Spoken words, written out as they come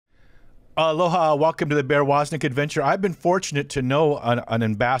Aloha, welcome to the Bear Wozniak Adventure. I've been fortunate to know an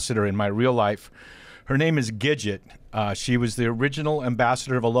ambassador in my real life. Her name is Gidget. She was the original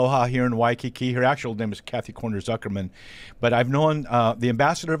ambassador of Aloha here in Waikiki. Her actual name is Kathy Corner Zuckerman. But I've known the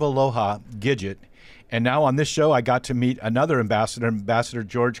ambassador of Aloha, Gidget. And now on this show, I got to meet another ambassador, Ambassador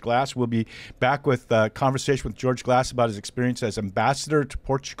George Glass. We'll be back with a conversation with George Glass about his experience as ambassador to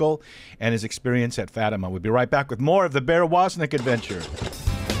Portugal and his experience at Fatima. We'll be right back with more of the Bear Wozniak Adventure.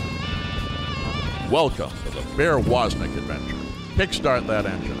 Welcome to the Bear Wozniak Adventure. Kickstart that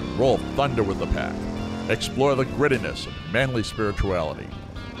engine and roll thunder with the pack. Explore the grittiness of manly spirituality.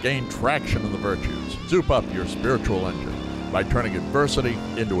 Gain traction in the virtues. Soup up your spiritual engine by turning adversity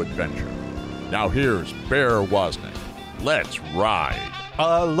into adventure. Now here's Bear Wozniak. Let's ride.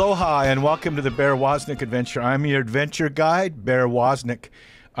 Aloha and welcome to the Bear Wozniak Adventure. I'm your adventure guide, Bear Wozniak.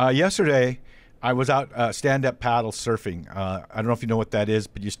 Yesterday, I was out stand-up paddle surfing. I don't know if you know what that is,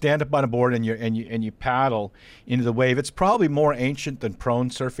 but you stand up on a board and you paddle into the wave. It's probably more ancient than prone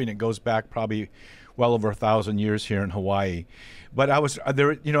surfing. It goes back probably well over 1,000 years here in Hawaii. But I was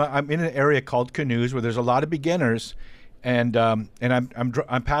there. I'm in an area called Canoes where there's a lot of beginners. And I'm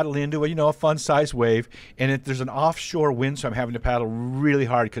paddling into a fun-sized wave, and there's an offshore wind, so I'm having to paddle really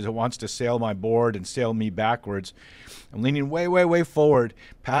hard because it wants to sail my board and sail me backwards. I'm leaning way, way, way forward,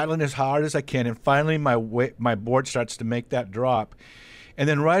 paddling as hard as I can, and finally my board starts to make that drop. And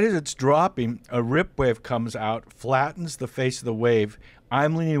then right as it's dropping, a rip wave comes out, flattens the face of the wave.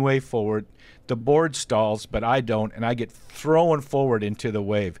 I'm leaning way forward. The board stalls, but I don't, and I get thrown forward into the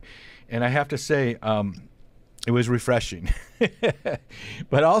wave. And I have to say, it was refreshing,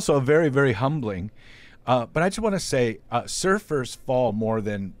 but also very, very humbling. But I just want to say, surfers fall more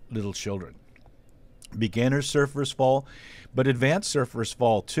than little children. Beginner surfers fall, but advanced surfers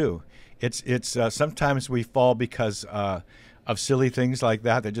fall too. It's sometimes we fall because of silly things like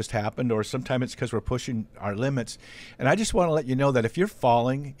that just happened, or sometimes it's because we're pushing our limits. And I just want to let you know that if you're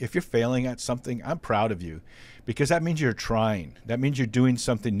failing at something, I'm proud of you, because that means you're trying. That means you're doing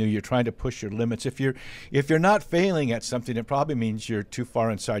something new. You're trying to push your limits. If you're not failing at something, it probably means you're too far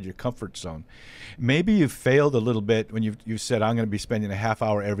inside your comfort zone. Maybe you've failed a little bit when you said, I'm going to be spending a half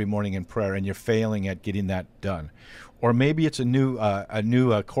hour every morning in prayer, and you're failing at getting that done. Or maybe it's a new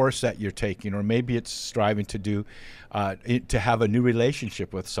course that you're taking, or maybe it's striving to have a new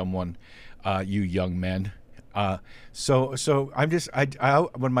relationship with someone, you young men. So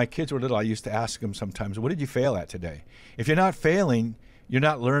when my kids were little, I used to ask them sometimes, what did you fail at today? If you're not failing, you're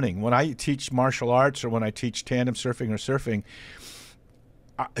not learning. When I teach martial arts or when I teach tandem surfing or surfing,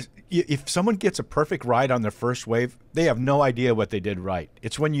 if someone gets a perfect ride on their first wave, they have no idea what they did right.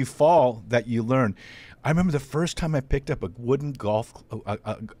 It's when you fall that you learn. I remember the first time I picked up a wooden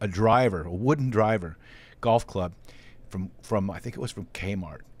wooden driver golf club from I think it was from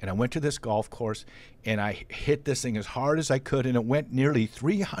Kmart. And I went to this golf course and I hit this thing as hard as I could, and it went nearly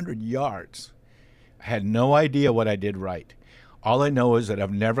 300 yards. I had no idea what I did right. All I know is that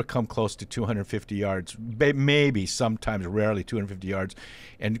I've never come close to 250 yards, maybe sometimes, rarely 250 yards,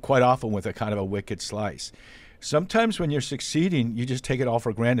 and quite often with a kind of a wicked slice. Sometimes when you're succeeding, you just take it all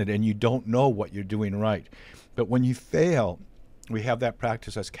for granted and you don't know what you're doing right. But when you fail, we have that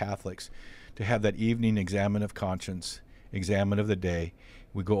practice as Catholics to have that evening examen of conscience, examen of the day.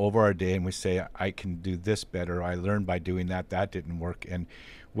 We go over our day and we say, I can do this better. I learned by doing that. That didn't work. And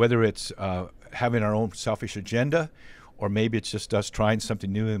whether it's having our own selfish agenda, or maybe it's just us trying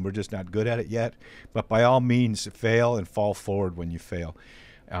something new and we're just not good at it yet. But by all means, fail and fall forward when you fail.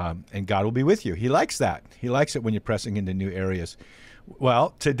 And God will be with you. He likes that. He likes it when you're pressing into new areas.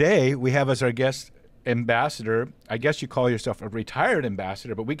 Well, today we have as our guest ambassador, I guess you call yourself a retired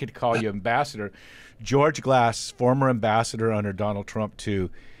ambassador, but we could call you Ambassador George Glass, former ambassador under Donald Trump to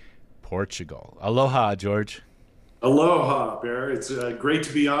Portugal. Aloha, George. Aloha, Bear. It's great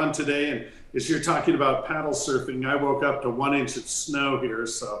to be on today. And as you're talking about paddle surfing, I woke up to 1 inch of snow here.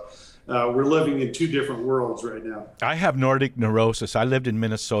 So we're living in two different worlds right now. I have Nordic neurosis. I lived in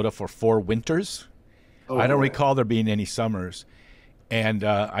Minnesota for 4 winters. Oh, I don't boy. recall there being any summers. And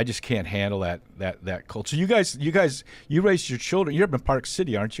I just can't handle that cold. So you raised your children. You're up in Park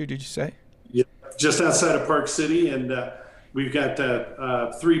City, aren't you? Did you say? Yeah, just outside of Park City, and we've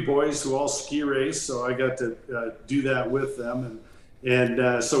got 3 boys who all ski race. So I got to do that with them,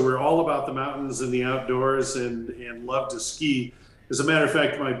 and so we're all about the mountains and the outdoors, and love to ski. As a matter of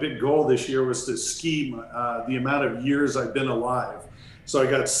fact, my big goal this year was to ski the amount of years I've been alive. So I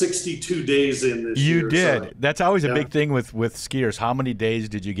got 62 days in this year. You did. So, that's always a big thing with skiers. How many days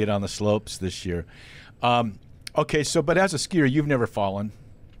did you get on the slopes this year? Okay, but as a skier, you've never fallen.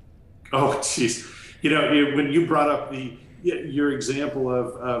 Oh, geez. When you brought up the your example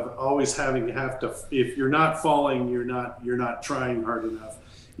of always having to if you're not falling, you're not trying hard enough,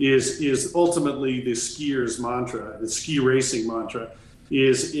 is ultimately the skier's mantra, the ski racing mantra,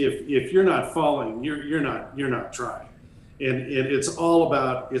 is if you're not falling, you're not trying. And it's all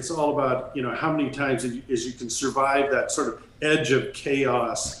about how many times as you can survive that sort of edge of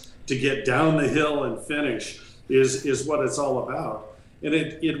chaos to get down the hill and finish is what it's all about. And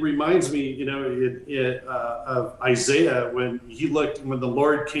it reminds me, of Isaiah when the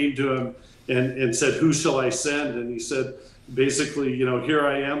Lord came to him and said, "Who shall I send?" And he said, basically, "Here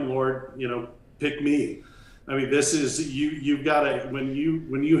I am, Lord. Pick me." I mean, this is you've got to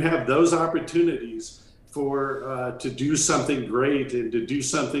when you have those opportunities to do something great and to do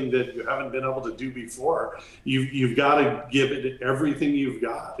something that you haven't been able to do before, you've got to give it everything you've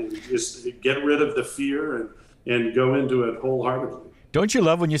got and just get rid of the fear and go into it wholeheartedly. Don't you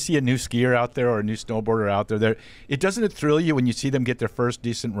love when you see a new skier out there or a new snowboarder out there? Doesn't it thrill you when you see them get their first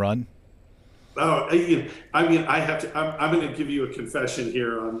decent run? Oh, I mean, I have to. I'm going to give you a confession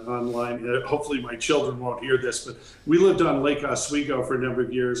here online. Hopefully, my children won't hear this, but we lived on Lake Oswego for a number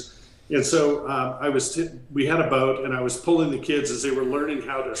of years, and so we had a boat, and I was pulling the kids as they were learning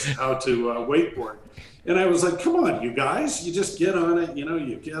how to wakeboard, and I was like, "Come on, you guys! You just get on it.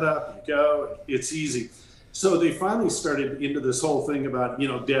 You get up, you go. It's easy." So they finally started into this whole thing about,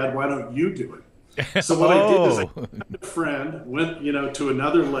 Dad, why don't you do it? So what I did is I had a friend, went, to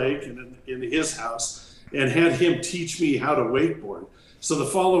another lake in his house and had him teach me how to wakeboard. So the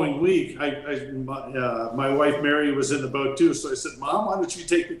following week, my wife, Mary, was in the boat too. So I said, "Mom, why don't you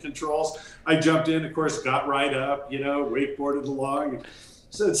take the controls?" I jumped in, of course, got right up, wakeboarded along. And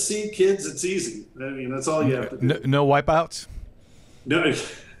said, "See, kids, it's easy. I mean, that's all you have to do." No wipeouts? No.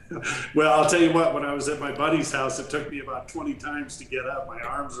 Well, I'll tell you what, when I was at my buddy's house, it took me about 20 times to get up. My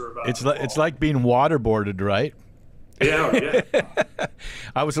arms are about It's like being waterboarded, right? Yeah.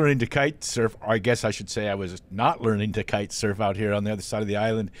 I was learning to kite surf, or I guess I should say I was not learning to kite surf out here on the other side of the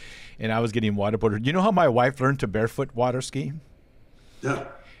island, and I was getting waterboarded. You know how my wife learned to barefoot water ski? Yeah.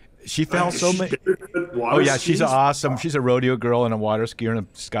 She fell so many. Oh, yeah, she's awesome. She's a rodeo girl and a water skier and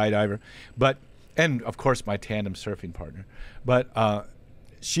a skydiver. And, of course, my tandem surfing partner. But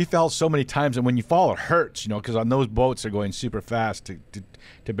she fell so many times, and when you fall, it hurts, because on those boats they're going super fast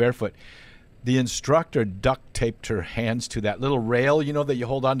to barefoot. The instructor duct taped her hands to that little rail, that you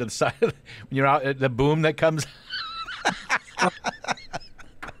hold on to the side of when you're out at the boom that comes.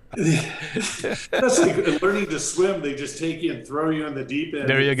 That's like learning to swim. They just take you and throw you in the deep end.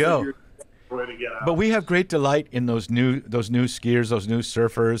 There you go. Way to get out. But we have great delight in those new skiers, those new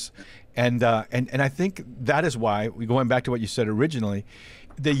surfers, and I think that is why going back to what you said originally.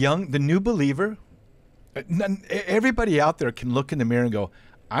 The new believer, everybody out there can look in the mirror and go,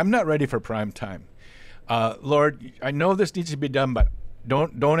 "I'm not ready for prime time. Lord, I know this needs to be done, but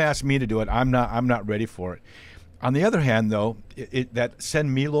don't ask me to do it. I'm not ready for it." On the other hand, though, that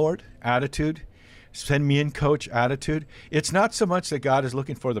 "send me, Lord" attitude, "send me in, Coach" attitude, it's not so much that God is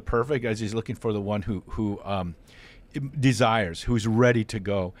looking for the perfect as He's looking for the one who desires, who's ready to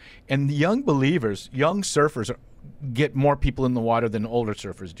go. And the young believers, young surfers get more people in the water than older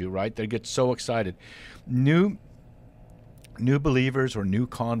surfers do, right? They get so excited. New believers or new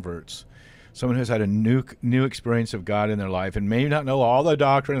converts, someone who's had a new experience of God in their life and may not know all the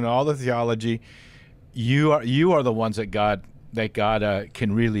doctrine and all the theology, you are the ones that God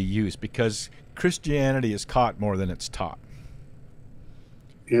can really use, because Christianity is caught more than it's taught.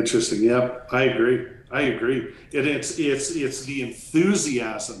 Interesting. Yep, I agree. And it's the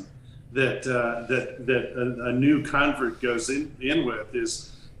enthusiasm that a new convert goes in with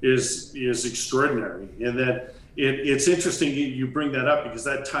is extraordinary. And that it's interesting you bring that up, because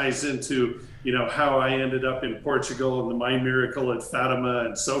that ties into how I ended up in Portugal, and my miracle at Fatima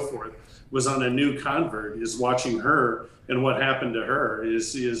and so forth was on a new convert. Is watching her, and what happened to her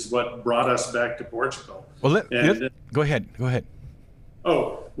is what brought us back to Portugal. Well, go ahead.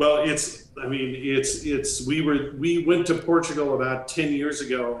 Oh, well, we went to Portugal about 10 years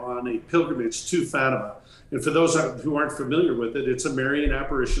ago on a pilgrimage to Fatima. And for those who aren't familiar with it, it's a Marian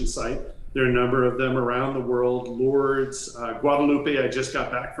apparition site. There are a number of them around the world. Lourdes, Guadalupe, I just got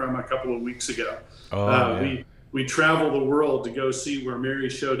back from a couple of weeks ago. We travel the world to go see where Mary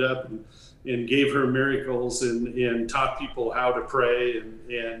showed up and gave her miracles and taught people how to pray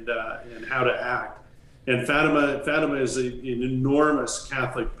and how to act. And Fatima is an enormous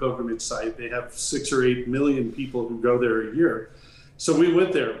Catholic pilgrimage site. They have 6 or 8 million people who go there a year. So we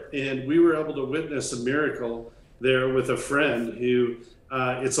went there, and we were able to witness a miracle there with a friend who,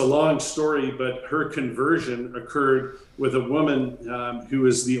 it's a long story, but her conversion occurred with a woman who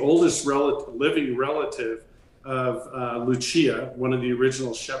is the oldest living relative of Lucia, one of the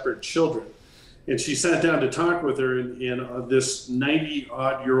original shepherd children. And she sat down to talk with her, and this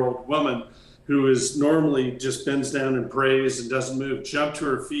 90-odd-year-old woman who is normally just bends down and prays and doesn't move, jumped to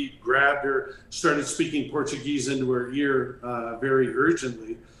her feet, grabbed her, started speaking Portuguese into her ear very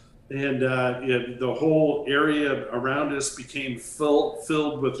urgently. And the whole area around us became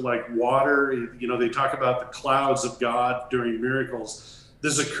filled with like water. You know, they talk about the clouds of God during miracles.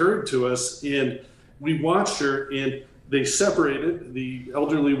 This occurred to us, and we watched her, and they separated. The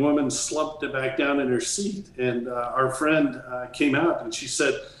elderly woman slumped back down in her seat, and our friend came out, and she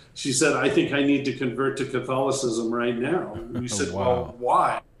said, I think I need to convert to Catholicism right now. And we said, Wow. Well,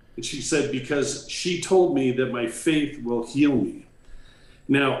 why? And she said, because she told me that my faith will heal me.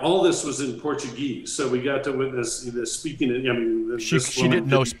 Now, all this was in Portuguese, so we got to witness the speaking. I mean, She didn't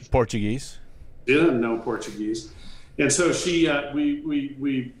know Portuguese. Didn't know Portuguese, and so she,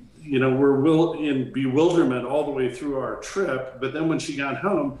 we, you know, were in bewilderment all the way through our trip. But then when she got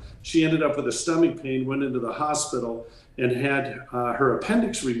home, she ended up with a stomach pain, went into the hospital, and had her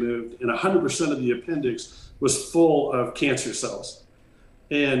appendix removed, and 100% of the appendix was full of cancer cells.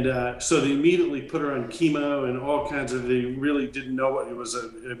 And so they immediately put her on chemo and all kinds of, they really didn't know what, it was a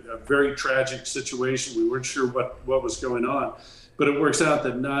very tragic situation. We weren't sure what was going on, but it works out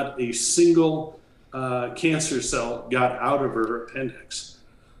that not a single cancer cell got out of her appendix.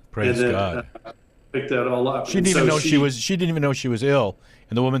 Praise and then, God. Picked that all up. She didn't even know she didn't even know she was ill,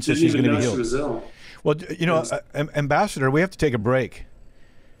 and the woman said she's going to be healed. She was ill. Well, you know, Ambassador, we have to take a break.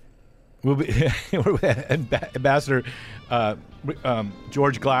 We'll be Ambassador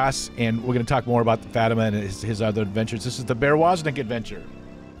George Glass, and we're going to talk more about Fatima and his other adventures. This is the Bear Wozniak Adventure.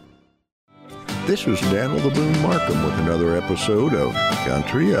 This was Daniel the Boone Markham with another episode of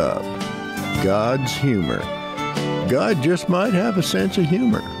Country Up. God's humor. God just might have a sense of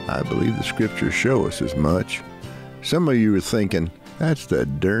humor. I believe the scriptures show us as much. Some of you are thinking, that's the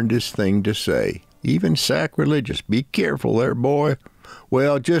darndest thing to say. Even sacrilegious. Be careful there, boy.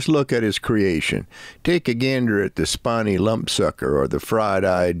 Well, just look at his creation. Take a gander at the spiny lumpsucker, or the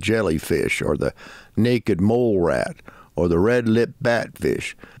fried-eyed jellyfish, or the naked mole rat, or the red-lipped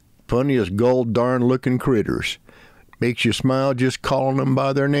batfish. Funniest gold-darn-looking critters. Makes you smile just calling them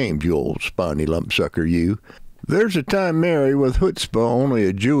by their names, you old spiny lumpsucker, you. There's a time Mary, with chutzpah only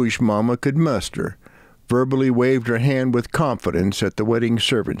a Jewish mama could muster, verbally waved her hand with confidence at the wedding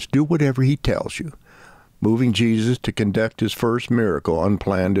servants. Do whatever he tells you. Moving Jesus to conduct his first miracle,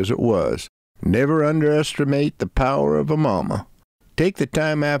 unplanned as it was. Never underestimate the power of a mama. Take the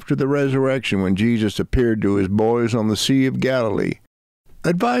time after the resurrection when Jesus appeared to his boys on the Sea of Galilee.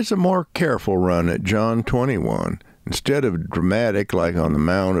 Advise a more careful run at John 21. Instead of dramatic like on the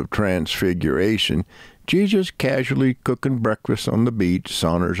Mount of Transfiguration, Jesus casually cooking breakfast on the beach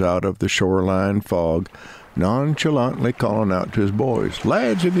saunters out of the shoreline fog, nonchalantly calling out to his boys,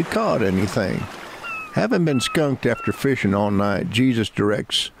 "Lads, have you caught anything?" Having been skunked after fishing all night, Jesus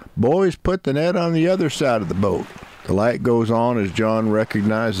directs, "Boys, put the net on the other side of the boat." The light goes on as John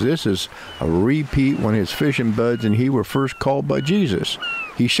recognizes this as a repeat when his fishing buds and he were first called by Jesus.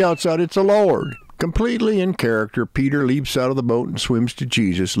 He shouts out, "It's the Lord!" Completely in character, Peter leaps out of the boat and swims to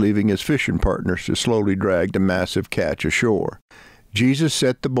Jesus, leaving his fishing partners to slowly drag the massive catch ashore. Jesus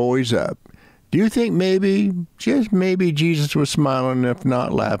set the boys up. Do you think maybe, just maybe, Jesus was smiling, if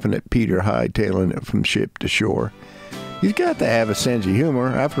not laughing at Peter hightailing it from ship to shore? He's got to have a sense of humor.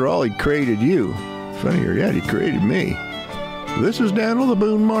 After all, he created you. Funnier yet, he created me. This is Daniel the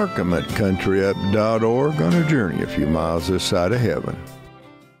Boone Markham at CountryUp.org on a journey a few miles this side of heaven.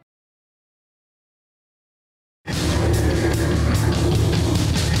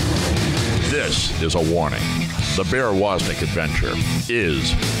 This is a warning. The Bear Wozniak adventure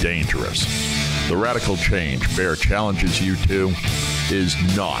is dangerous. The radical change Bear challenges you to is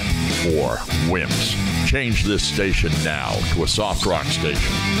not for wimps. Change this station now to a soft rock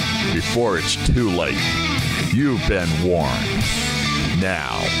station before it's too late. You've been warned.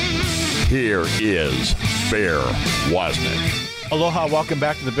 Now, here is Bear Wozniak. Aloha, welcome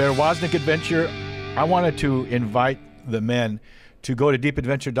back to the Bear Wozniak Adventure. I wanted to invite the men to go to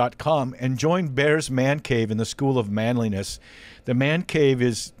deepadventure.com and join Bear's Man Cave in the School of Manliness. The Man Cave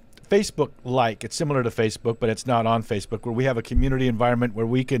is Facebook-like. It's similar to Facebook, but it's not on Facebook, where we have a community environment where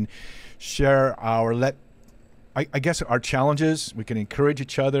we can share our, I guess, our challenges. We can encourage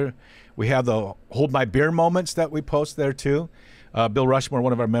each other. We have the Hold My Beer moments that we post there, too. Bill Rushmore,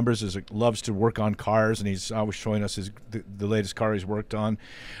 one of our members, loves to work on cars, and he's always showing us the latest car he's worked on.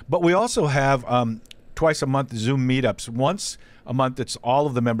 But we also have twice a month Zoom meetups. Once a month, it's all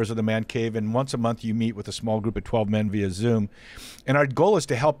of the members of the Man Cave, and once a month you meet with a small group of 12 men via Zoom. And our goal is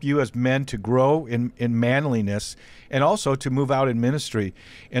to help you as men to grow in manliness and also to move out in ministry.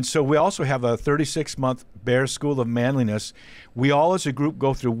 And so we also have a 36-month Bear School of Manliness. We all as a group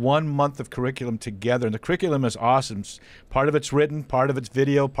go through 1 month of curriculum together, and the curriculum is awesome. Part of it's written, part of it's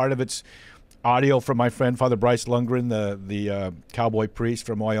video, part of it's audio from my friend Father Bryce Lundgren, the cowboy priest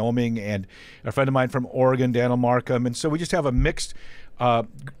from Wyoming, and a friend of mine from Oregon, Daniel Markham. And so we just have a mixed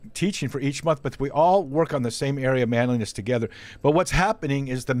teaching for each month, but we all work on the same area of manliness together. But what's happening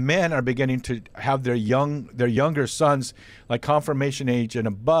is the men are beginning to have their younger sons, like confirmation age and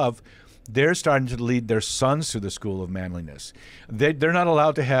above. They're starting to lead their sons to the school of manliness. They're not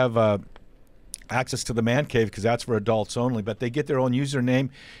allowed to have access to the Man Cave because that's for adults only, but they get their own username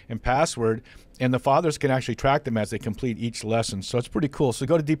and password, and the fathers can actually track them as they complete each lesson. So it's pretty cool. So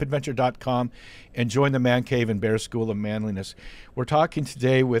go to deepadventure.com and join the Man Cave and Bear School of Manliness. We're talking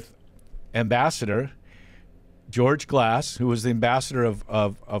today with Ambassador George Glass, who was the ambassador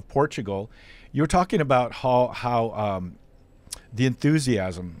of Portugal. You were talking about how the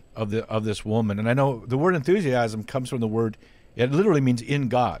enthusiasm of this woman, and I know the word enthusiasm comes from the word, it literally means in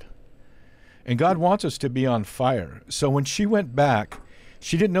God. And God wants us to be on fire. So when she went back,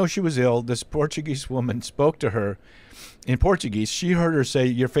 she didn't know she was ill. This Portuguese woman spoke to her in Portuguese. She heard her say,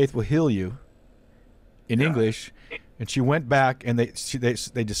 "Your faith will heal you," in English. And she went back, and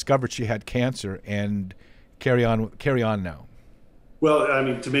they discovered she had cancer, and carry on now. Well, I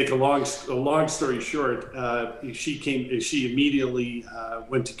mean, to make a long story short, she immediately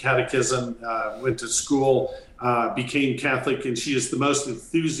went to catechism, went to school, became Catholic, and she is the most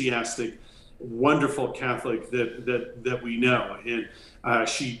enthusiastic, wonderful Catholic that we know. And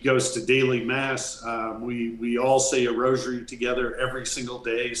she goes to daily mass. We all say a rosary together every single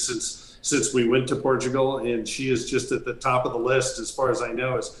day since we went to Portugal, and she is just at the top of the list as far as I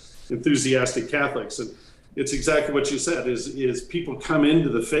know as enthusiastic Catholics. And it's exactly what you said, is people come into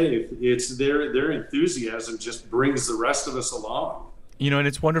the faith, it's their enthusiasm just brings the rest of us along. And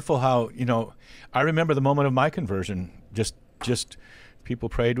it's wonderful how, I remember the moment of my conversion, just people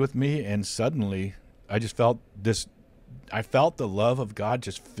prayed with me, and suddenly I just felt I felt the love of God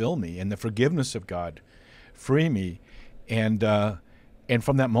just fill me, and the forgiveness of God free me. And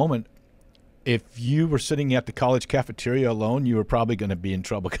from that moment, if you were sitting at the college cafeteria alone, you were probably going to be in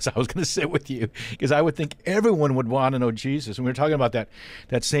trouble, because I was going to sit with you, because I would think everyone would want to know Jesus. And we were talking about that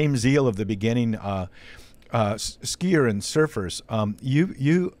same zeal of the beginning skier and surfers.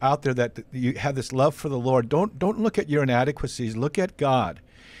 You out there that you have this love for the Lord. Don't look at your inadequacies. Look at God,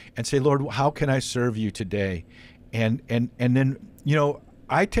 and say, Lord, how can I serve you today? And then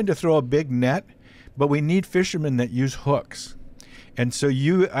I tend to throw a big net, but we need fishermen that use hooks. And so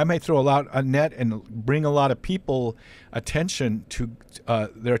I may throw a net and bring a lot of people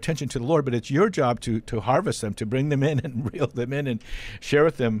their attention to the Lord, but it's your job to harvest them, to bring them in and reel them in and share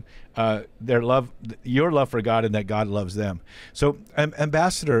with them your love for God, and that God loves them. So,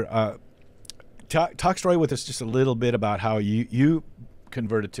 Ambassador, talk story with us just a little bit about how you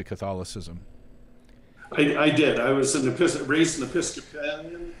converted to Catholicism. I did. I was raised an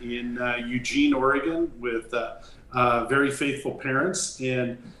Episcopalian in Eugene, Oregon, with very faithful parents.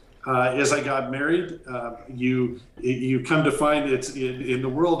 And as I got married, you come to find it's in the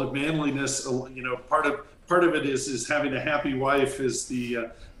world of manliness. Part of it is having a happy wife is the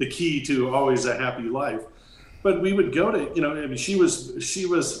key to always a happy life. But we would go to she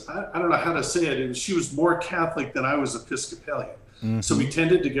was I don't know how to say it. She was more Catholic than I was Episcopalian. Mm-hmm. So we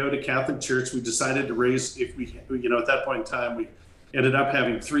tended to go to Catholic church. We decided to raise, at that point in time, we ended up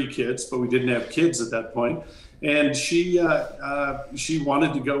having 3 kids, but we didn't have kids at that point. And she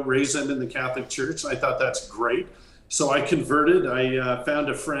wanted to go raise them in the Catholic church. I thought that's great. So I converted. I found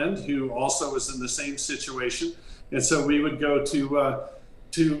a friend who also was in the same situation. And so we would go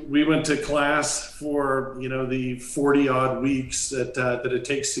we went to class for, the 40 odd weeks that it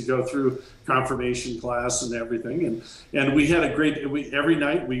takes to go through confirmation class and everything. And we had every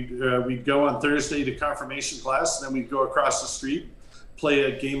night we'd go on Thursday to confirmation class, and then we'd go across the street, play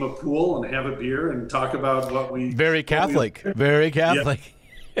a game of pool and have a beer and talk about what we... Very Catholic.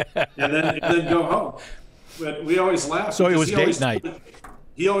 Yeah. and then go home. But we always laughed. So it was date night.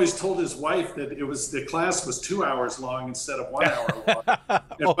 He always told his wife that the class was 2 hours long instead of 1 hour long.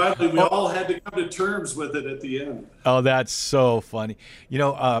 And finally, we all had to come to terms with it at the end. Oh, that's so funny.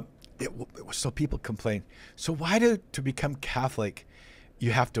 So people complain. So why to become Catholic,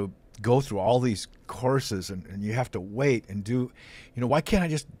 you have to go through all these courses and you have to wait and do, why can't I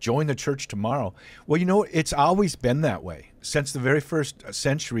just join the church tomorrow? Well, it's always been that way since the very first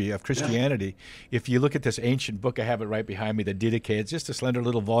century of Christianity. If you look at this ancient book, I have it right behind me, the Didache, it's just a slender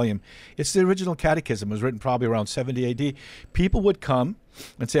little volume. It's the original catechism. It was written probably around 70 AD. People would come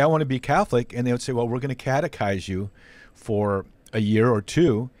and say, I want to be Catholic. And they would say, well, we're going to catechize you for a year or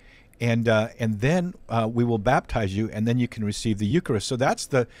two. And then we will baptize you, and then you can receive the Eucharist. So that's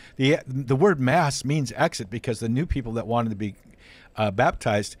the word Mass means exit, because the new people that wanted to be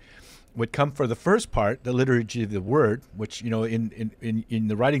baptized would come for the first part, the liturgy of the Word, which in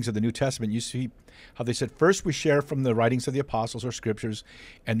the writings of the New Testament, you see how they said first we share from the writings of the apostles or scriptures,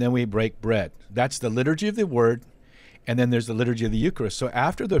 and then we break bread. That's the liturgy of the Word, and then there's the liturgy of the Eucharist. So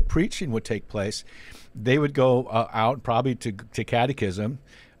after the preaching would take place, they would go out probably to catechism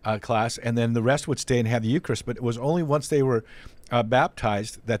class, and then the rest would stay and have the Eucharist. But it was only once they were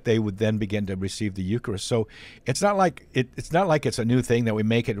baptized that they would then begin to receive the Eucharist. So it's not like it's a new thing that we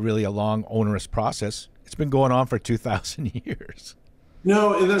make it really a long, onerous process. It's been going on for 2,000 years.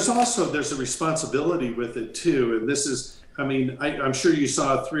 No, and there's a responsibility with it too. And this is, I'm sure you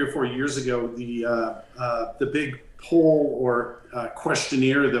saw 3 or 4 years ago the big poll or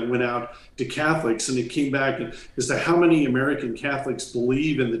questionnaire that went out to Catholics, and it came back as to how many American Catholics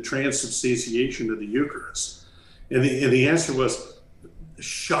believe in the transubstantiation of the Eucharist. And the answer was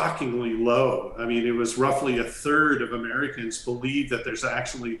shockingly low. It was roughly a third of Americans believe that there's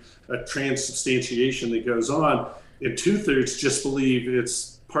actually a transubstantiation that goes on, and 2/3 just believe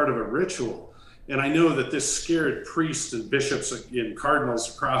it's part of a ritual. And I know that this scared priests and bishops and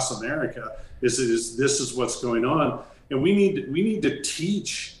cardinals across America this is what's going on. And we need to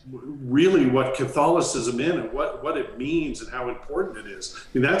teach really what Catholicism is and what it means and how important it is.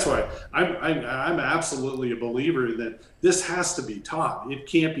 That's why I'm absolutely a believer that this has to be taught. It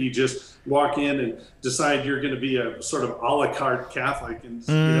can't be just walk in and decide you're going to be a sort of a la carte Catholic and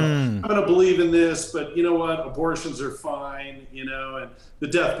I'm going to believe in this, but you know what, abortions are fine, and the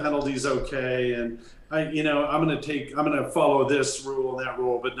death penalty is okay, and I'm going to follow this rule and that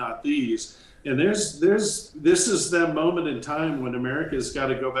rule, but not these. And this is that moment in time when America's got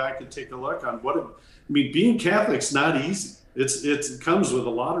to go back and take a look on being Catholic's not easy. It comes with a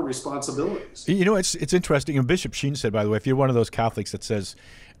lot of responsibilities. It's interesting. And Bishop Sheen said, by the way, if you're one of those Catholics that says,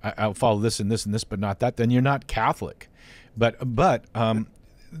 I'll follow this and this and this, but not that, then you're not Catholic. But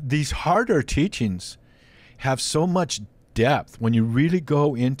these harder teachings have so much depth when you really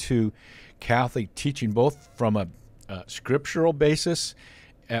go into Catholic teaching, both from a scriptural basis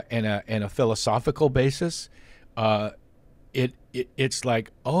and a philosophical basis. It's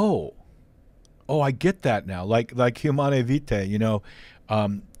like, oh, I get that now. Like Humane Vitae,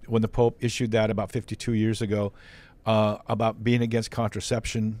 when the Pope issued that about 52 years ago about being against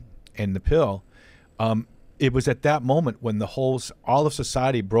contraception and the pill. It was at that moment when all of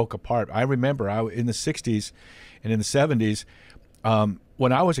society broke apart. I remember in the 60s and in the 70s,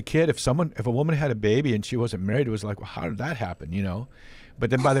 when I was a kid, if a woman had a baby and she wasn't married, it was like, well, how did that happen, But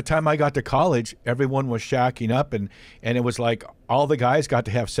then by the time I got to college, everyone was shacking up, and it was like all the guys got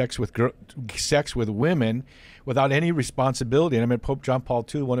to have sex with women without any responsibility. And Pope John Paul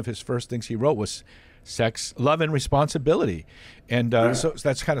II, one of his first things he wrote was sex, love, and responsibility. And so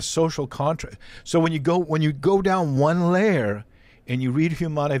that's kind of social contract. So when you go down one layer and you read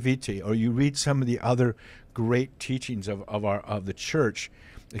Humane Vitae, or you read some of the other great teachings of the Church,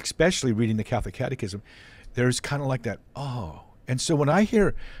 especially reading the Catholic Catechism, there's kind of like that, oh. And so when I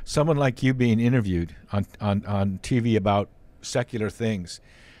hear someone like you being interviewed on TV about secular things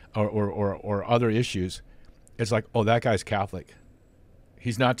or other issues, it's like, oh, that guy's Catholic.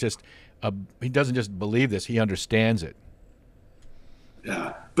 He's not just he doesn't just believe this; he understands it.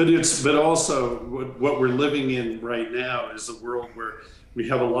 Yeah, but also what we're living in right now is a world where we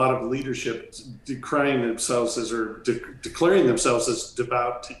have a lot of leadership declaring themselves as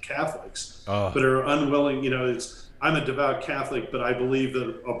devout Catholics, but are unwilling. I'm a devout Catholic, but I believe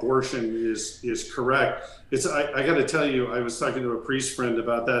that abortion is correct. I got to tell you, I was talking to a priest friend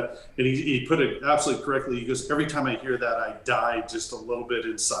about that, and he put it absolutely correctly. He goes, every time I hear that, I die just a little bit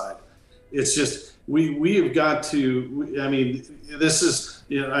inside. It's just, we have got to, this is,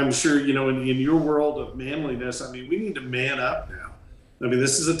 I'm sure, in your world of manliness, we need to man up now.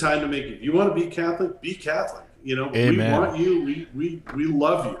 This is a time to make it. If you want to be Catholic, be Catholic. Amen. We want you, we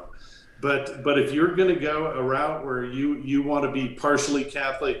love you. But if you're going to go a route where you want to be partially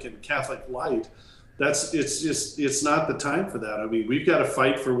Catholic and Catholic light, it's not the time for that. We've got to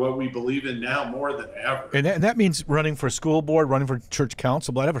fight for what we believe in now more than ever. And that means running for school board, running for church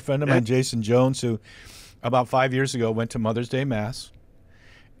council. But I have a friend of mine, Jason Jones, who about 5 years ago went to Mother's Day Mass,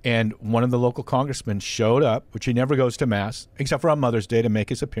 And one of the local congressmen showed up, which he never goes to Mass, except for on Mother's Day to make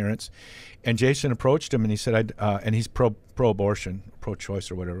his appearance. And Jason approached him and he said, and he's pro-abortion, pro-choice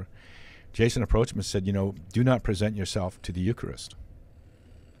or whatever. Jason approached him and said, do not present yourself to the Eucharist.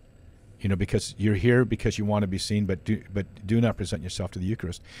 Because you're here because you want to be seen, but do not present yourself to the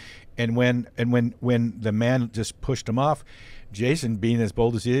Eucharist. And when the man just pushed him off, Jason, being as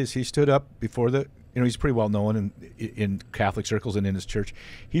bold as he is, he stood up before he's pretty well known in Catholic circles and in his church.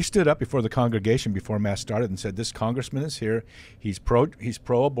 He stood up before the congregation before Mass started and said, "This congressman is here. He's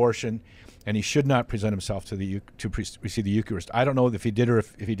pro-abortion, and he should not present himself to receive the Eucharist." I don't know if he did or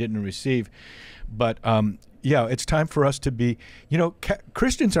if he didn't receive, but yeah, it's time for us to be.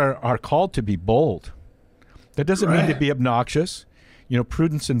 Christians are called to be bold. That doesn't mean to be obnoxious.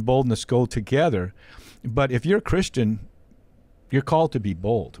 Prudence and boldness go together. But if you're a Christian, you're called to be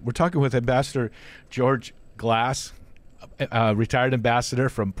bold. We're talking with Ambassador George Glass, retired ambassador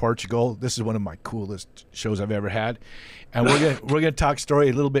from Portugal. This is one of my coolest shows I've ever had, and we're gonna talk story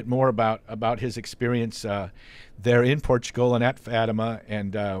a little bit more about his experience there in Portugal and at Fatima,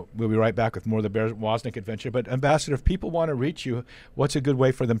 and we'll be right back with more of the Bear Wozniak adventure. But Ambassador, if people want to reach you, what's a good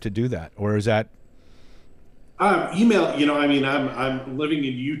way for them to do that, or is that? Email, I'm living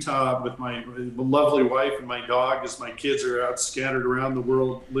in Utah with my lovely wife and my dog as my kids are out scattered around the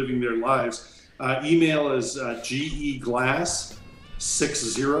world living their lives. Email is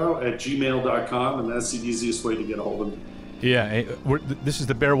geglass60@gmail.com, and that's the easiest way to get a hold of me. Yeah, this is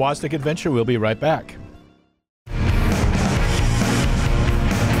the Bear Wozniak adventure. We'll be right back.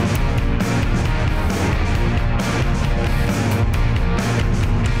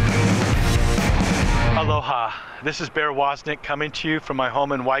 Aloha, this is Bear Wozniak coming to you from my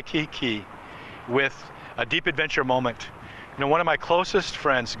home in Waikiki with a deep adventure moment. One of my closest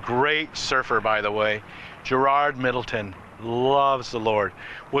friends, great surfer by the way, Gerard Middleton, loves the Lord,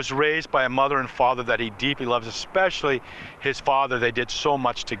 was raised by a mother and father that he deeply loves, especially his father. They did so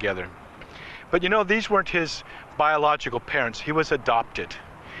much together. But these weren't his biological parents. He was adopted.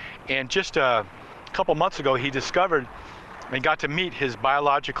 And just a couple months ago, he discovered and got to meet his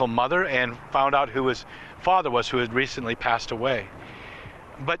biological mother and found out who his father was, who had recently passed away.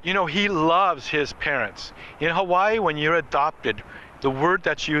 But he loves his parents. In Hawaii, when you're adopted, the word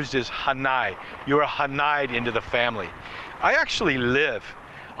that's used is hanai. You're hanai'd into the family. I actually live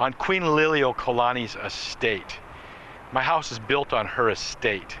on Queen Liliuokalani's estate. My house is built on her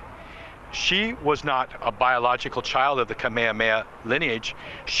estate. She was not a biological child of the Kamehameha lineage.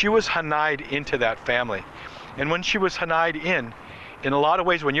 She was hanai'd into that family. And when she was hanai'd in a lot of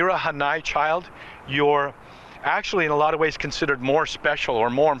ways, when you're a hanai child, you're actually in a lot of ways considered more special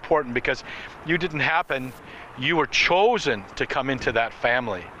or more important because you didn't happen, you were chosen to come into that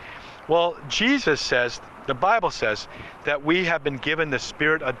family. Well, Jesus says, the Bible says, that we have been given the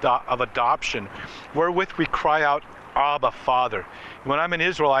spirit of adoption, wherewith we cry out, Abba, Father. When I'm in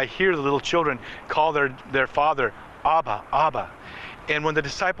Israel, I hear the little children call their father, Abba, Abba. And when the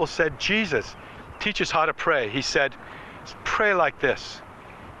disciples said, Jesus, teach us how to pray, he said, pray like this,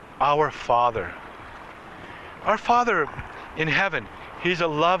 Our Father. Our Father in heaven, he's a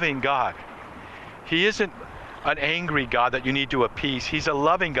loving God. He isn't an angry God that you need to appease. He's a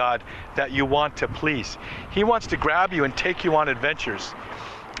loving God that you want to please. He wants to grab you and take you on adventures.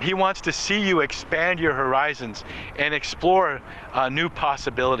 He wants to see you expand your horizons and explore new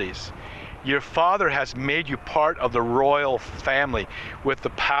possibilities. Your Father has made you part of the royal family. With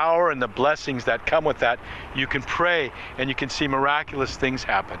the power and the blessings that come with that, you can pray and you can see miraculous things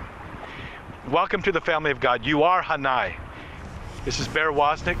happen. Welcome to the family of God. You are Hanai. This is Bear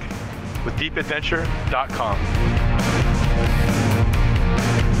Wozniak with DeepAdventure.com.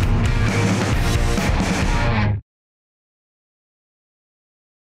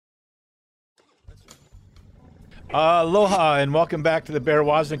 Aloha and welcome back to the Bear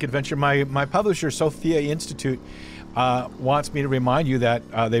Wozniak Adventure. My publisher, Sophia Institute, wants me to remind you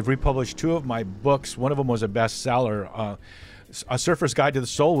that they've republished 2 of my books. One of them was a bestseller. A Surfer's Guide to the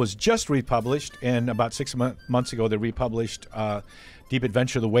Soul was just republished, and about 6 months ago they republished Deep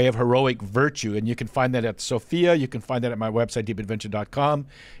Adventure, The Way of Heroic Virtue, and you can find that at Sophia. You can find that at my website, deepadventure.com.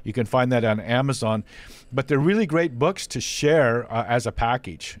 You can find that on Amazon. But they're really great books to share as a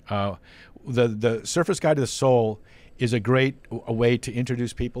package. The Surfer's Guide to the Soul is a great way to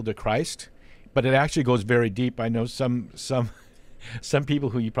introduce people to Christ, but it actually goes very deep. I know some people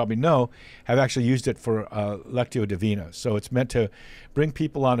who you probably know have actually used it for Lectio Divina. So it's meant to bring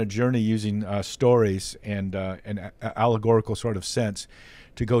people on a journey using stories and an allegorical sort of sense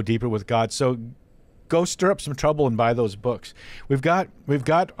to go deeper with God. So go stir up some trouble and buy those books. We've got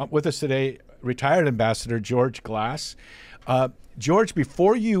with us today retired Ambassador George Glass. George,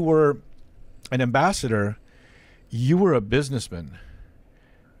 before you were an ambassador, you were a businessman.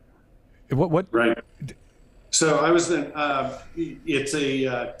 What? Right. So I was in, it's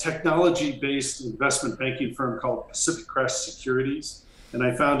a technology-based investment banking firm called Pacific Crest Securities. And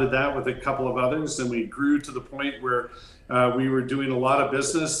I founded that with a couple of others. And we grew to the point where we were doing a lot of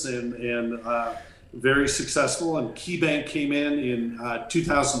business and very successful. And KeyBank came in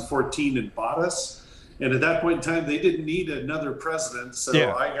 2014 and bought us. And at that point in time, they didn't need another president. So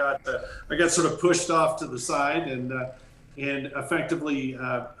yeah. I got sort of pushed off to the side and effectively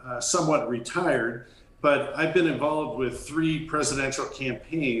somewhat retired. But I've been involved with 3 presidential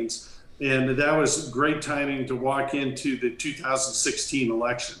campaigns, and that was great timing to walk into the 2016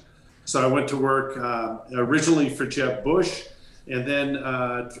 election. So I went to work originally for Jeb Bush, and then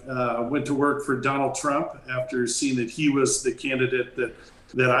went to work for Donald Trump after seeing that he was the candidate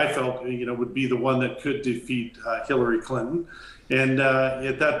that I felt would be the one that could defeat Hillary Clinton. And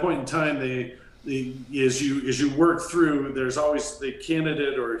at that point in time, as you work through, there's always the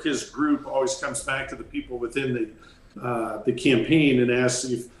candidate or his group always comes back to the people within the campaign and asks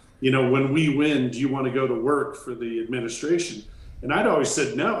if, when we win, do you want to go to work for the administration? And I'd always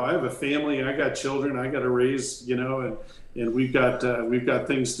said, no, I have a family, I got children, I got to raise, and we've got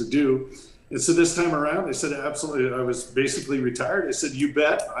things to do. And so this time around, I said, absolutely. I was basically retired. I said, you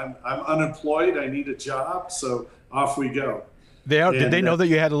bet, I'm unemployed, I need a job, so off we go. Did they know that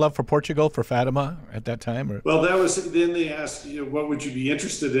you had a love for Portugal, for Fatima at that time? Or? Well, then they asked, what would you be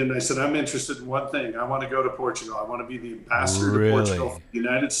interested in? I said, I'm interested in one thing. I want to go to Portugal. I want to be the ambassador to Portugal for the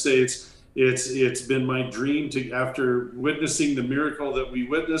United States. It's been my dream after witnessing the miracle that we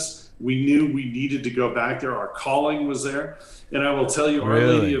witnessed, we knew we needed to go back there. Our calling was there. And I will tell you, Our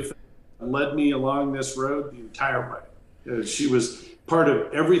Lady of Fatima led me along this road the entire way. She was part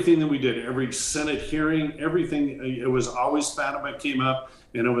of everything that we did, every Senate hearing, everything. It was always Fatima came up,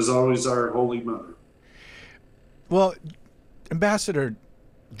 and it was always our Holy Mother. Well, Ambassador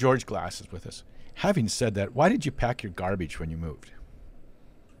George Glass is with us. Having said that, why did you pack your garbage when you moved?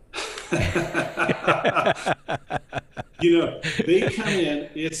 They come in,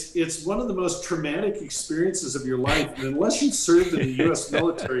 it's one of the most traumatic experiences of your life. And unless you've served in the U.S.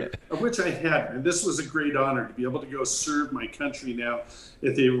 military, of which I had, and this was a great honor to be able to go serve my country now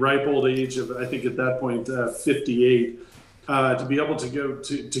at the ripe old age of, I think at that point, 58, to be able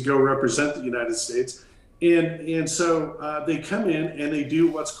to go represent the United States. And so they come in and they do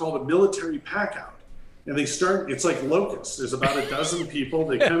what's called a military pack out. And they start, it's like locusts. There's about a dozen people.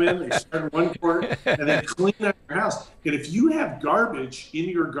 They come in, they start in one corner, and they clean out your house. And if you have garbage in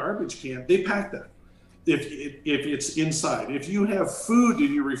your garbage can, they pack that. If it's inside. If you have food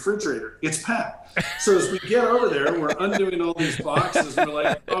in your refrigerator, it's packed. So as we get over there, we're undoing all these boxes. We're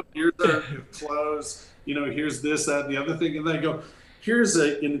like, oh, here's our clothes. Here's this, that, and the other thing. And then I go, here's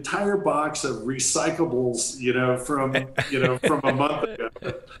an entire box of recyclables, from a month ago.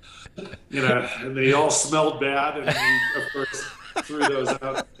 And they all smelled bad, and we, of course, threw those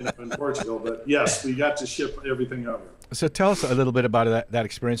out in Portugal. But yes, we got to ship everything over. So tell us a little bit about that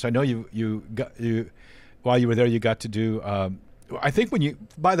experience. I know you while you were there, you got to do. I think when you.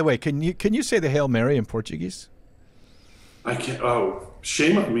 By the way, can you say the Hail Mary in Portuguese? I can't. Oh,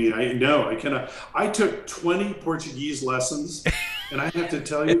 shame on me. I cannot. I took 20 Portuguese lessons, and I have to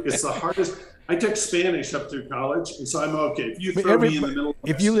tell you, it's the hardest. I took Spanish up through college, and so I'm okay. If you throw me in the middle,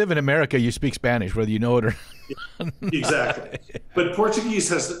 if you live in America, you speak Spanish, whether you know it or not. Exactly. But Portuguese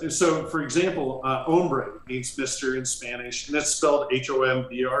has, so for example, hombre means Mr. in Spanish, and that's spelled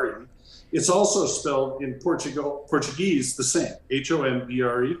Hombre. It's also spelled in Portuguese the same,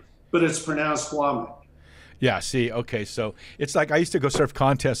 Hombre, but it's pronounced Flame. Yeah, see, okay, so it's like I used to go surf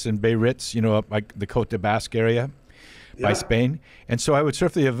contests in Biarritz, up like the Côte de Basque area by Spain, and so I would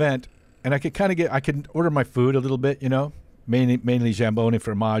surf the event. And I could kind of I could order my food a little bit, mainly jambon and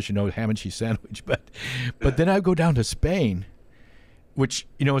fromage, ham and cheese sandwich. But then I go down to Spain, which,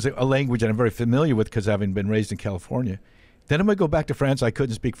 is a language that I'm very familiar with because having been raised in California. Then I'm going to go back to France. I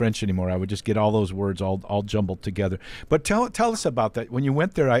couldn't speak French anymore. I would just get all those words all jumbled together. But tell us about that. When you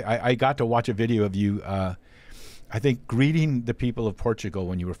went there, I got to watch a video of you, I think, greeting the people of Portugal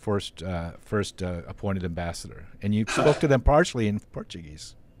when you were first appointed ambassador. And you spoke to them partially in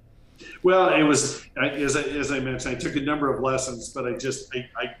Portuguese. Well, it was, as I mentioned, I took a number of lessons, but I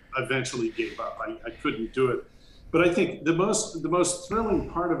eventually gave up. I couldn't do it. But I think the most thrilling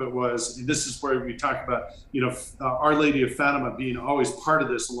part of it was, and this is where we talk about, Our Lady of Fatima being always part of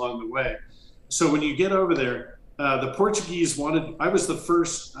this along the way. So when you get over there, the Portuguese I was the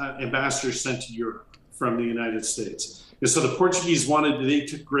first ambassador sent to Europe from the United States. And so the Portuguese they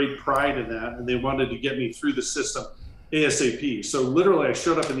took great pride in that, and they wanted to get me through the system. ASAP. So literally I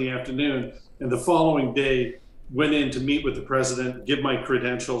showed up in the afternoon, and the following day went in to meet with the president, give my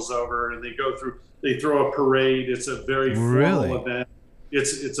credentials over, and they throw a parade. It's a very formal event.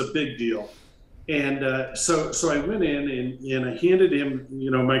 It's a big deal. And so I went in and I handed him,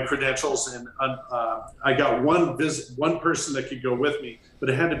 my credentials, and I got one person that could go with me, but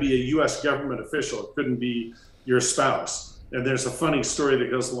it had to be a U.S. government official. It couldn't be your spouse. And there's a funny story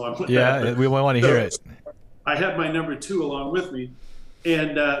that goes along with that. Yeah, we want to hear it. I had my number 2 along with me.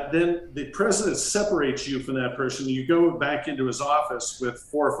 And then the president separates you from that person. You go back into his office with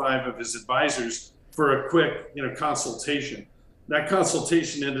 4 or 5 of his advisors for a quick, consultation. That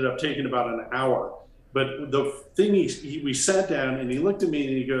consultation ended up taking about an hour. But the thing, we sat down and he looked at me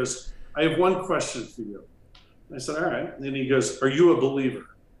and he goes, I have one question for you. I said, all right. And then he goes, are you a believer?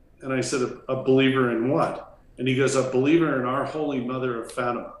 And I said, a believer in what? And he goes, a believer in our Holy Mother of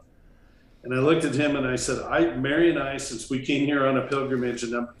Fatima. And I looked at him and I said, Mary and I, since we came here on a pilgrimage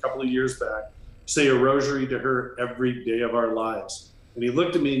a couple of years back, say a rosary to her every day of our lives. And he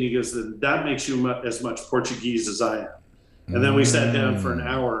looked at me and he goes, then that makes you as much Portuguese as I am. And then we sat down for an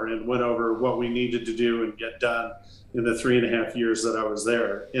hour and went over what we needed to do and get done in the 3.5 years that I was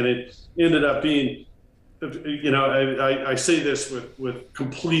there. And it ended up being, I say this with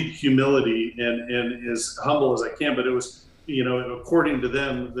complete humility and as humble as I can, but it was, according to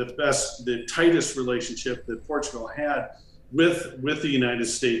them, the tightest relationship that Portugal had with the United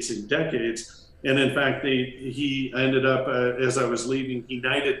States in decades. And in fact, he ended up, as I was leaving, he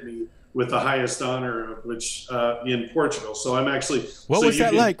knighted me with the highest honor of which in Portugal. So I'm actually. What was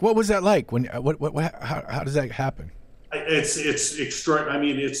that like? What was that like? When how does that happen? It's extraordinary. I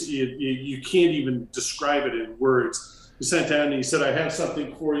mean, you can't even describe it in words. He sat down and he said, "I have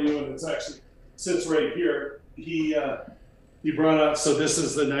something for you," and it's actually sits right here. He brought out. So this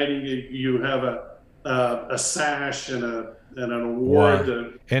is the knighting. You have a sash and an award.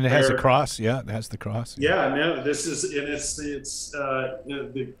 Wow. And it has a cross. Yeah, it has the cross. Yeah, no, this is, and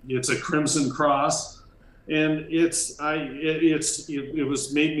it's a crimson cross, and it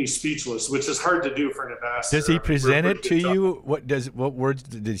was made me speechless, which is hard to do for an ambassador. Does he present it to you? What words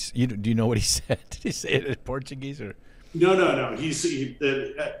do you know what he said? Did he say it in Portuguese or? No.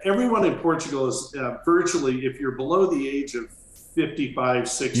 Everyone in Portugal is virtually, if you're below the age of 55,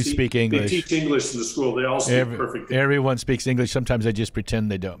 60. You speak English. They teach English in the school. They all speak perfect English. Everyone speaks English. Sometimes they just pretend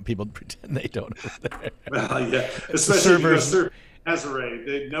they don't. People pretend they don't over there. Well, yeah. Especially if you go serve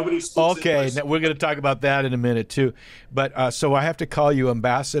Nazaré. Nobody speaks English. Okay, we're going to talk about that in a minute, too. But so I have to call you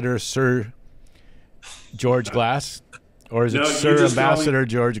Ambassador Sir George Glass? Or is it Sir Ambassador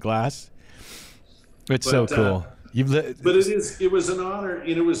George Glass? It's so cool. But it was an honor,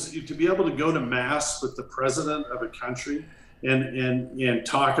 and it was to be able to go to Mass with the president of a country and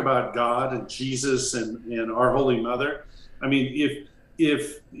talk about God and Jesus and our Holy Mother. I mean,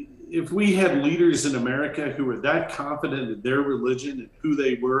 if we had leaders in America who were that confident in their religion and who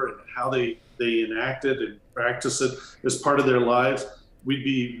they were and how they enacted and practiced it as part of their lives, we'd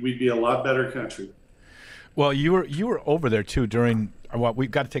be a lot better country. Well, you were over there too during. Well,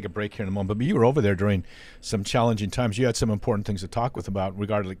 we've got to take a break here in a moment, but you were over there during some challenging times. You had some important things to talk about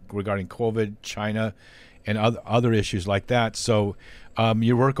regarding COVID, China, and other issues like that. So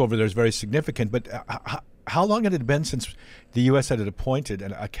your work over there is very significant. But how long had it been since the U.S. had appointed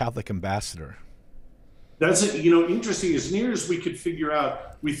a Catholic ambassador? That's interesting. As near as we could figure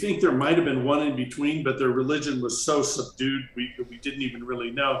out, we think there might have been one in between, but their religion was so subdued we didn't even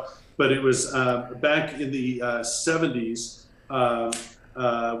really know. But it was back in the 70s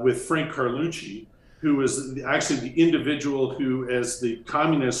with Frank Carlucci, who was actually the individual who, as the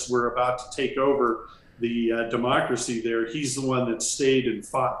communists were about to take over the democracy there, he's the one that stayed and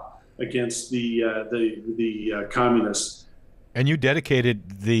fought against the communists. And you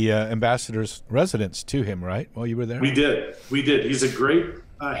dedicated the ambassador's residence to him, right? While you were there? We did. He's a great.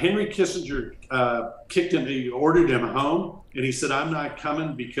 Henry Kissinger kicked him. He ordered him home, and he said, "I'm not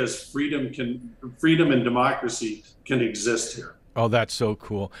coming because freedom and democracy can exist here." Oh, that's so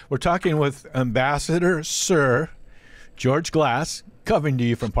cool. We're talking with Ambassador Sir George Glass, coming to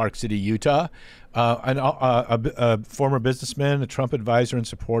you from Park City, Utah, a former businessman, a Trump advisor and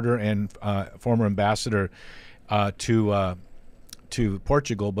supporter, and former ambassador to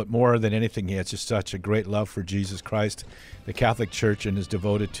Portugal. But more than anything, he has just such a great love for Jesus Christ, the Catholic Church, and is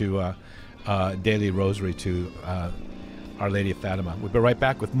devoted to daily rosary to Our Lady of Fatima. We'll be right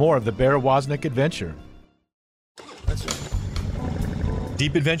back with more of the Bear Wozniak Adventure. That's right.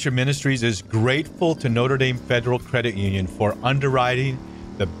 Deep Adventure Ministries is grateful to Notre Dame Federal Credit Union for underwriting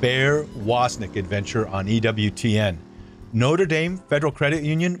the Bear Wozniak Adventure on EWTN. Notre Dame Federal Credit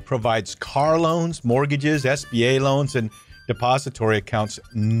Union provides car loans, mortgages, SBA loans, and depository accounts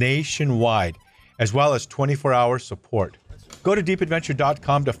nationwide, as well as 24-hour support. Go to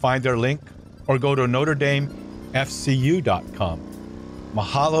deepadventure.com to find their link, or go to NotreDameFCU.com.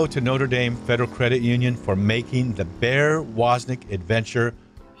 Mahalo to Notre Dame Federal Credit Union for making the Bear Wozniak adventure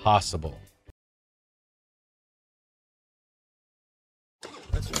possible.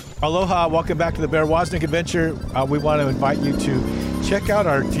 Aloha, welcome back to the Bear Wozniak Adventure. We want to invite you to check out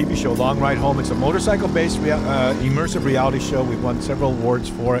our TV show, Long Ride Home. It's a motorcycle-based immersive reality show. We've won several awards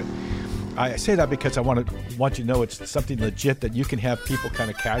for it. I say that because I want you to know it's something legit that you can have people kind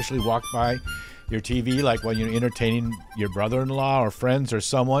of casually walk by your TV, like when you're entertaining your brother-in-law or friends or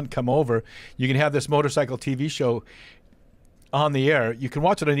someone come over. You can have this motorcycle TV show on the air. You can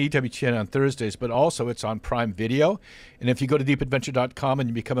watch it on EWTN on Thursdays, but also it's on Prime Video. And if you go to deepadventure.com and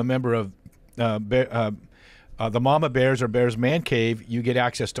you become a member of the Mama Bears or Bears Man Cave, you get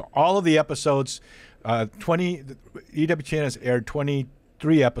access to all of the episodes. EWTN has aired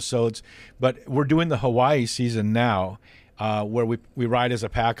 23 episodes, but we're doing the Hawaii season now, where we ride as a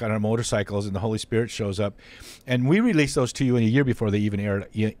pack on our motorcycles and the Holy Spirit shows up. And we release those to you in a year before they even air on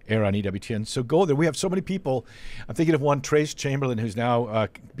EWTN. So go there. We have so many people. I'm thinking of one, Trace Chamberlain, who's now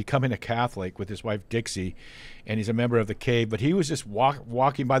becoming a Catholic with his wife Dixie, and he's a member of the Cave. But he was just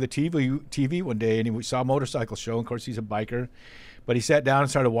walking by the TV one day, and he saw a motorcycle show. And of course, he's a biker. But he sat down and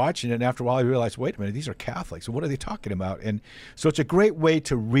started watching it, and after a while he realized, wait a minute, these are Catholics. What are they talking about? And so it's a great way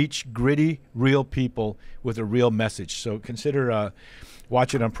to reach gritty, real people with a real message. So consider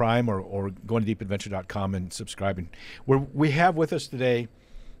watching on Prime or going to deepadventure.com and subscribing. We have with us today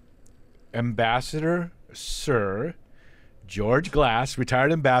Ambassador Sir George Glass,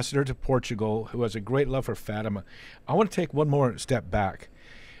 retired ambassador to Portugal, who has a great love for Fatima. I want to take one more step back.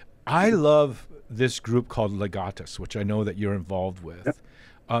 I love this group called Legatus, which I know that you're involved with.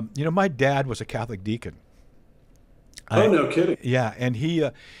 Yep. My dad was a Catholic deacon. No kidding. Yeah, and he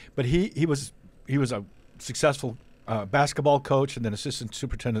was a successful basketball coach and then assistant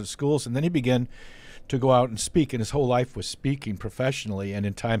superintendent of schools, and then he began to go out and speak, and his whole life was speaking professionally, and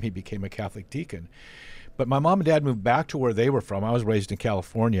in time he became a Catholic deacon. But my mom and dad moved back to where they were from. I was raised in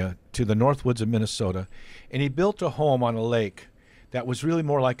California, to the Northwoods of Minnesota, and he built a home on a lake that was really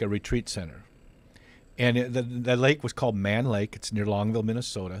more like a retreat center. And the lake was called Man Lake. It's near Longville,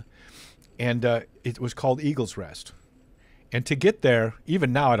 Minnesota. And it was called Eagle's Rest. And to get there,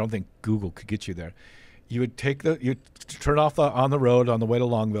 even now I don't think Google could get you there. You would you'd turn off on the road on the way to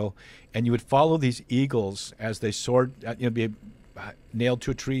Longville, and you would follow these eagles as they soared, be nailed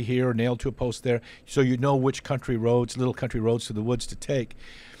to a tree here or nailed to a post there, so you know which little country roads to the woods to take.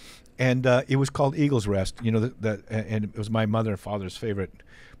 And it was called Eagle's Rest, and it was my mother and father's favorite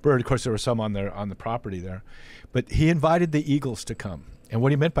bird. Of course, there were some on the property there. But he invited the eagles to come. And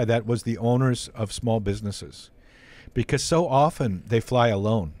what he meant by that was the owners of small businesses. Because so often they fly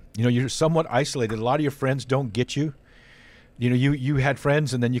alone. You're somewhat isolated. A lot of your friends don't get you. You had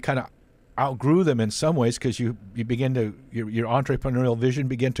friends and then you kind of outgrew them in some ways because you begin to, your entrepreneurial vision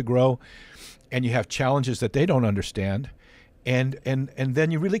began to grow, and you have challenges that they don't understand. And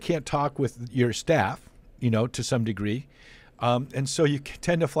then you really can't talk with your staff, to some degree. And so you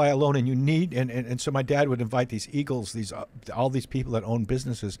tend to fly alone, and you need, and so my dad would invite these eagles, all these people that own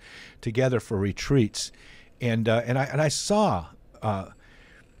businesses together for retreats. And I saw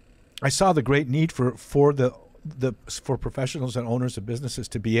the great need for professionals and owners of businesses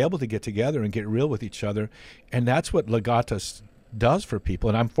to be able to get together and get real with each other. And that's what Legatus does for people.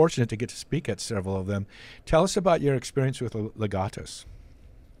 And I'm fortunate to get to speak at several of them. Tell us about your experience with Legatus.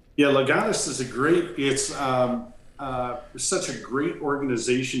 Yeah, Legatus is it's such a great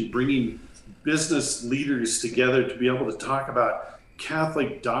organization, bringing business leaders together to be able to talk about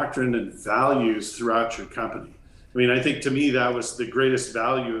Catholic doctrine and values throughout your company. I mean, I think to me that was the greatest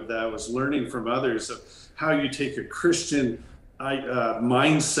value of that, was learning from others of how you take a Christian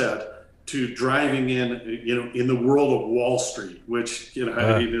mindset to driving in the world of Wall Street, which,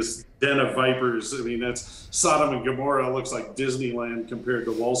 I mean, this den of vipers. I mean, that's Sodom and Gomorrah looks like Disneyland compared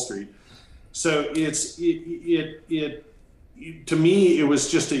to Wall Street. So to me, it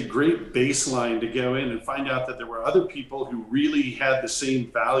was just a great baseline to go in and find out that there were other people who really had the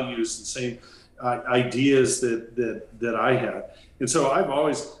same values and same ideas that I had. And so I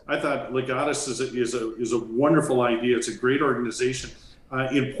thought Legatus is a wonderful idea. It's a great organization.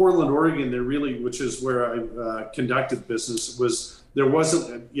 In Portland, Oregon, which is where I conducted business, there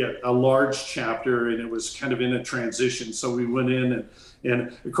wasn't yet a large chapter, and it was kind of in a transition. So we went in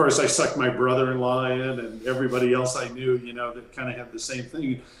and of course I sucked my brother-in-law in and everybody else I knew, that kind of had the same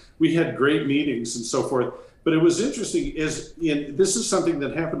thing. We had great meetings and so forth. But it was interesting this is something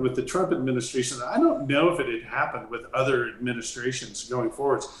that happened with the Trump administration. I don't know if it had happened with other administrations going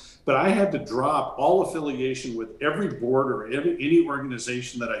forwards, but I had to drop all affiliation with every board or any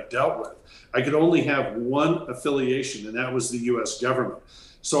organization that I dealt with. I could only have one affiliation, and that was the U.S. government.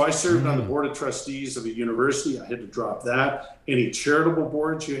 So I served on the board of trustees of a university. I had to drop that. Any charitable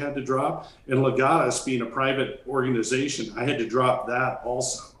boards you had to drop. And Legatus, being a private organization, I had to drop that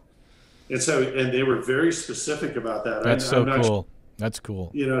also. And so, and they were very specific about that. That's so cool. That's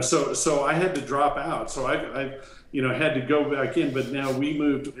cool. So I had to drop out. So I had to go back in. But now we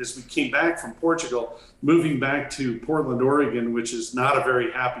moved, as we came back from Portugal, moving back to Portland, Oregon, which is not a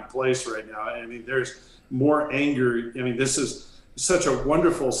very happy place right now. I mean, there's more anger. I mean, this is such a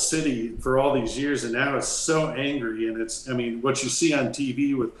wonderful city for all these years, and now it's so angry. And what you see on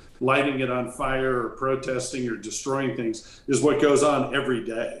TV with lighting it on fire or protesting or destroying things is what goes on every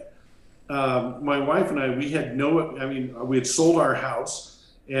day. My wife and I, we had sold our house,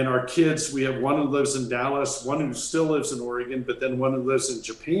 and our kids, we have one who lives in Dallas, one who still lives in Oregon, but then one who lives in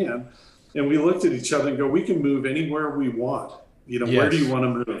Japan. And we looked at each other and go, we can move anywhere we want. Yes. Where do you want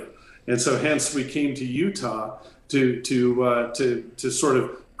to move? And so hence we came to Utah to sort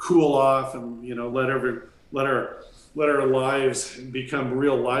of cool off and, let our lives become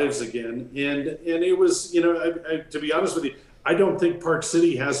real lives again. And it was, to be honest with you, I don't think Park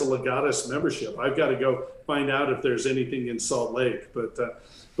City has a Legatus membership. I've got to go find out if there's anything in Salt Lake.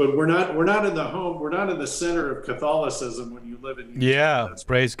 But we're not in the center of Catholicism when you live in Utah. Yeah,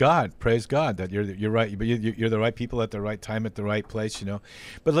 praise God that you're right. But you're the right people at the right time at the right place.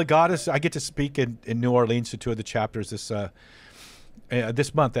 But Legatus, I get to speak in New Orleans to two of the chapters this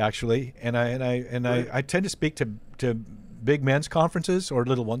month actually, and I tend to speak to big men's conferences or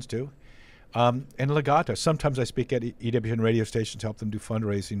little ones too. And Legatus. Sometimes I speak at EWTN radio stations to help them do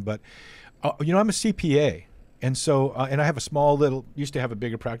fundraising. But, I'm a CPA. And so, and I have used to have a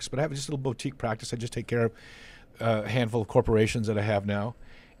bigger practice, but I have just a little boutique practice. I just take care of a handful of corporations that I have now.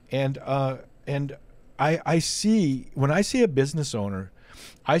 And I see, when I see a business owner,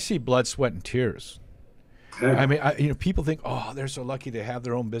 I see blood, sweat, and tears. Okay. I mean, people think, oh, they're so lucky to have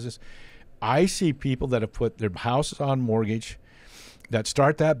their own business. I see people that have put their house on mortgage, that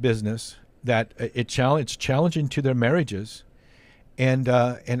start that business, that it's challenging to their marriages, and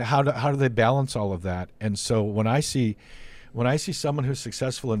how do they balance all of that? And so when I see someone who's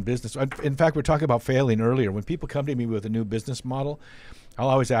successful in business, in fact, we were talking about failing earlier. When people come to me with a new business model, I'll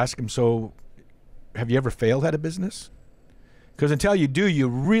always ask them, so have you ever failed at a business? Because until you do, you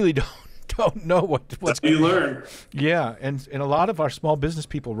really don't know what's you learn. Yeah, and a lot of our small business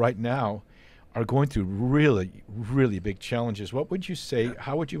people right now are going through really, really big challenges. What would you say?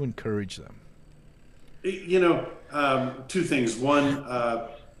 How would you encourage them? Two things. One,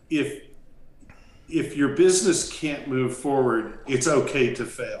 if your business can't move forward, it's okay to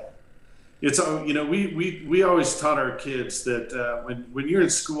fail. It's we always taught our kids that when you're in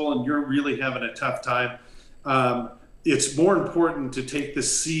school and you're really having a tough time, it's more important to take the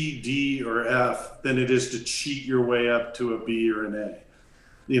C, D, or F than it is to cheat your way up to a B or an A.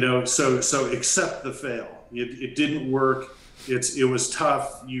 So accept the fail. It didn't work. It was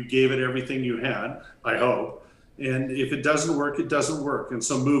tough. You gave it everything you had, I hope. And if it doesn't work, it doesn't work. And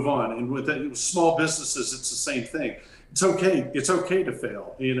so move on. And with small businesses, it's the same thing. It's okay. It's okay to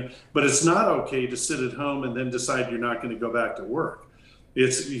fail, but it's not okay to sit at home and then decide you're not going to go back to work.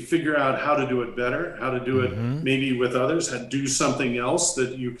 It's you figure out how to do it better, how to do it maybe with others, how to do something else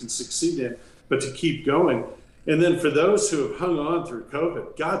that you can succeed in, but to keep going. And then for those who have hung on through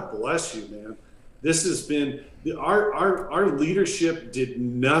COVID, God bless you, man. This has been our leadership did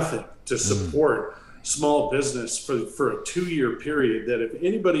nothing to support small business for a 2-year period. That if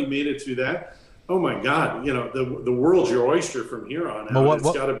anybody made it through that, oh my God, the world's your oyster from here on out.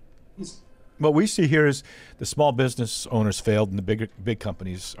 It's got to be easy. What we see here is the small business owners failed, and the big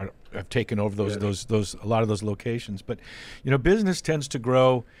companies have taken over those a lot of those locations. But business tends to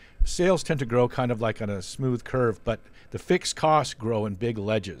grow. Sales tend to grow kind of like on a smooth curve, but the fixed costs grow in big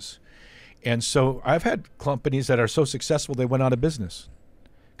ledges. And so I've had companies that are so successful they went out of business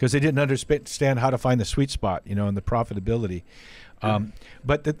because they didn't understand how to find the sweet spot, and the profitability.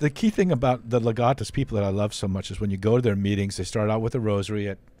 But the key thing about the Legatus people that I love so much is when you go to their meetings, they start out with a rosary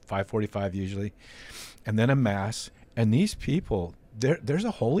at 5:45 usually, and then a mass. And these people, there's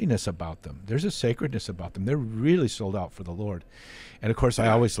a holiness about them. There's a sacredness about them. They're really sold out for the Lord. And of course, I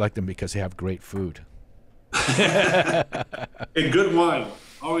always like them because they have great food. And good wine.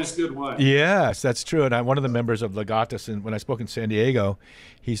 Always good wine. Yes, that's true. And I'm one of the members of Legatus, and when I spoke in San Diego,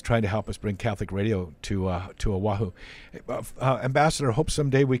 he's trying to help us bring Catholic radio to Oahu. Ambassador, hope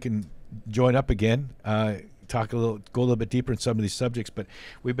someday we can join up again. go a little bit deeper in some of these subjects. But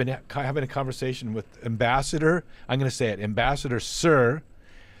we've been having a conversation with Ambassador Sir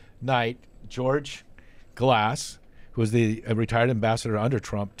Knight George Glass, who is the retired ambassador under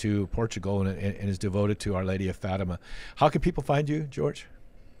Trump to Portugal and is devoted to Our Lady of Fatima. How can people find you, George?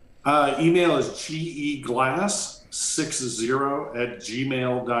 Email is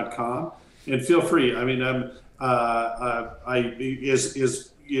geglass60@gmail.com, and feel free. I mean,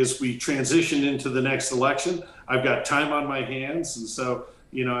 as we transition into the next election, I've got time on my hands, and so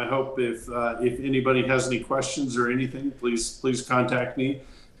I hope if anybody has any questions or anything, please contact me.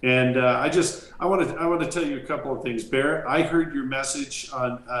 And I want to tell you a couple of things, Bear. I heard your message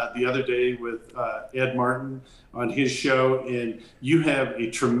on the other day with Ed Martin on his show, and you have a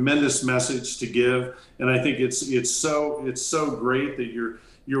tremendous message to give. And I think it's so great that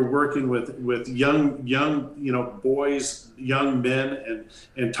you're working with young boys, young men,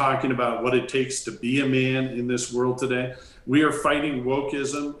 and talking about what it takes to be a man in this world today. We are fighting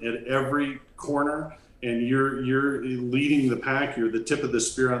wokeism at every corner. And you're leading the pack. You're the tip of the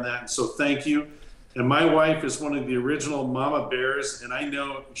spear on that. And so thank you. And my wife is one of the original Mama Bears, and I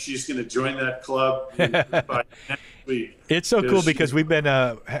know she's going to join that club by next week. It's so cool because we've been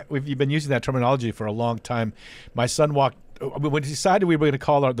using that terminology for a long time. My son when we decided we were going to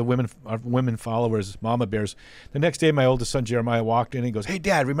call our women followers Mama Bears, the next day my oldest son Jeremiah walked in and he goes, "Hey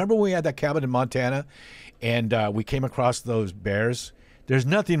Dad, remember when we had that cabin in Montana and we came across those bears? There's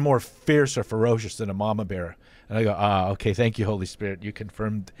nothing more fierce or ferocious than a mama bear." And I go, okay, thank you, Holy Spirit. You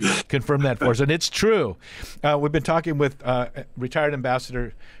confirmed that for us. And it's true. We've been talking with retired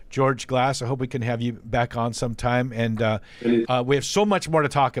Ambassador George Glass. I hope we can have you back on sometime. And we have so much more to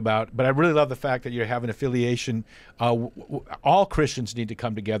talk about, but I really love the fact that you have an affiliation. All Christians need to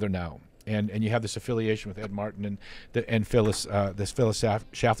come together now. And you have this affiliation with Ed Martin and Phyllis, this Phyllis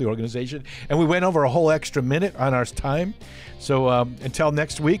Schlafly organization. And we went over a whole extra minute on our time. So until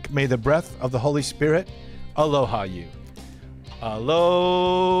next week, may the breath of the Holy Spirit aloha you.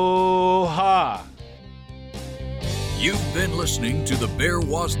 Aloha. You've been listening to the Bear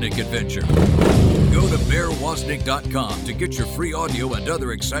Wozniak Adventure. Go to bearwozniak.com to get your free audio and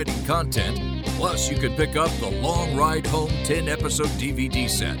other exciting content. Plus, you can pick up the Long Ride Home 10-episode DVD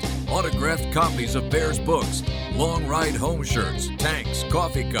set, autographed copies of Bear's books, Long Ride Home shirts, tanks,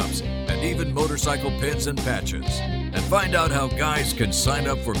 coffee cups, and even motorcycle pins and patches. And find out how guys can sign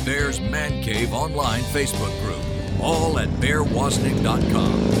up for Bear's Man Cave online Facebook group, all at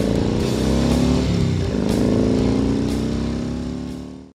bearwozniak.com.